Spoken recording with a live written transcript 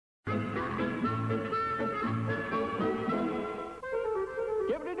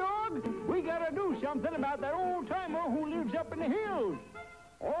something about that old-timer who lives up in the hills.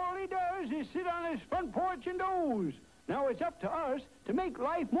 All he does is sit on his front porch and doze. Now it's up to us to make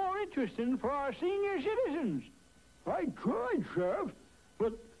life more interesting for our senior citizens. I tried, Sheriff,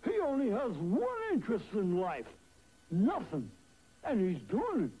 but he only has one interest in life. Nothing. And he's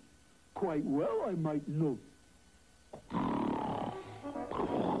doing it quite well, I might note.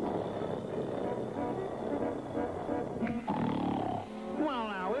 Well,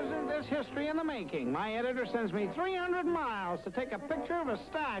 now, isn't this history in the making? My editor sends me 300 miles to take a picture of a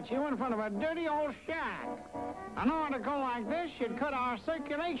statue in front of a dirty old shack. An article like this should cut our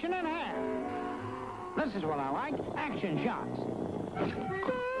circulation in half. This is what I like, action shots.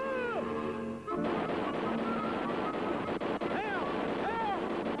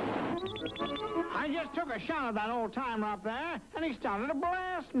 I just took a shot of that old timer up there, and he started to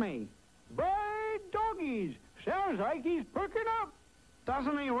blast me. By doggies, sounds like he's perking up.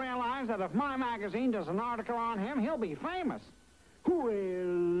 Doesn't he realize that if my magazine does an article on him, he'll be famous? Well,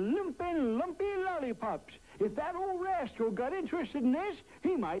 limpin' lumpy lollipops. If that old rascal got interested in this,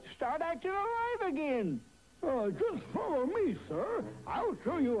 he might start acting alive again. Just follow me, sir. I'll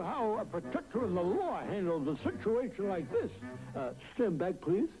show you how a protector of the law handles a situation like this. Stand back,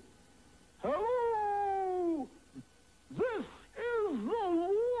 please. Hello! This is the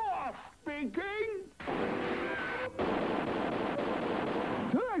law speaking.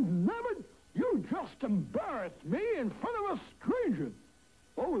 Dagnabbit, you just embarrassed me in front of a stranger.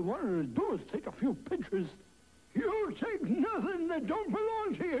 All we wanted to do is take a few pictures. You take nothing that don't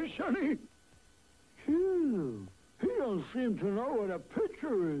belong to you, Sonny. Phew, he don't seem to know what a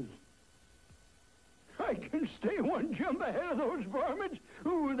picture is. I can stay one jump ahead of those varmints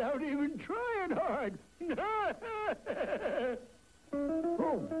without even trying hard.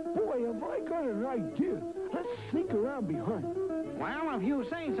 Oh, boy, have I got an idea. Let's sneak around behind. Well, if you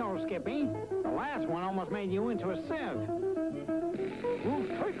say so, Skippy. The last one almost made you into a sieve. We'll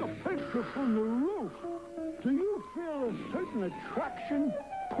take a picture from the roof. Do you feel a certain attraction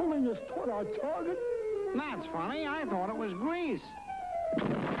pulling us toward our target? That's funny. I thought it was grease.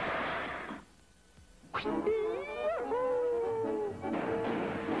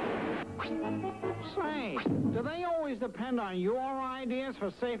 Say, do they always depend on your ideas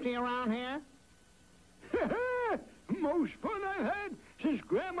for safety around here? Most fun I've had since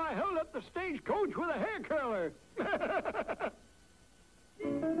Grandma held up the stagecoach with a hair curler.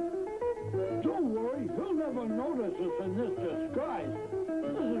 Don't worry, he'll never notice us in this disguise.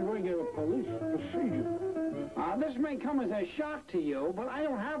 This is regular police procedure. This may come as a shock to you, but I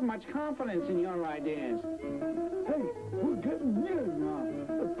don't have much confidence in your ideas. Hey, we're getting near now.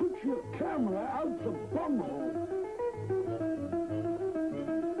 Put your camera out the bunghole.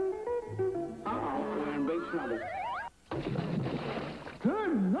 Uh-oh, we're in big trouble.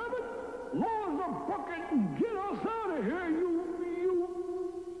 Dagnabbit! Lower the bucket and get us out of here, you...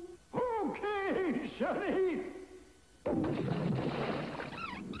 Okay, Sonny.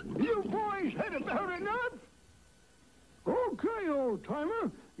 You boys had about enough? Okay,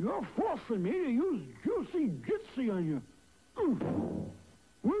 old-timer. You're forcing me to use juicy jitsi on you.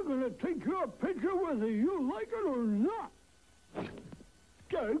 We're going to take your picture whether you like it or not.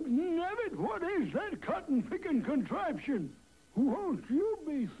 Dagnabbit, what is that cotton-picking contraption? Won't you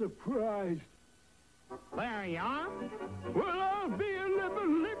be surprised? There you are. Well, I'll be a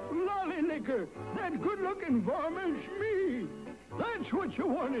lip lolly licker. That good-looking varmint's me. That's what you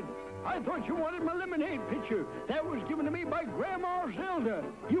wanted. I thought you wanted my lemonade pitcher. That was given to me by Grandma Zelda.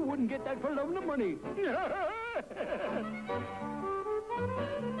 You wouldn't get that for love nor money.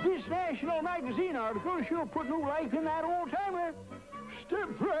 This National Magazine article sure put new life in that old-timer.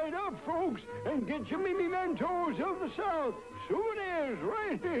 Step right up, folks, and get your mementos of the South. Souvenirs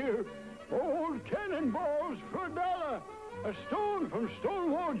right here. Old cannonballs for $1. A stone from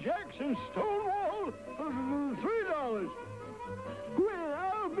Stonewall Jackson Stonewall for $3. Well,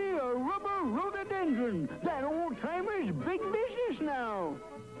 I'll be a rubber rhododendron. That old-timer's big business now.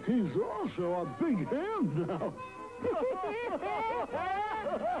 He's also a big ham now.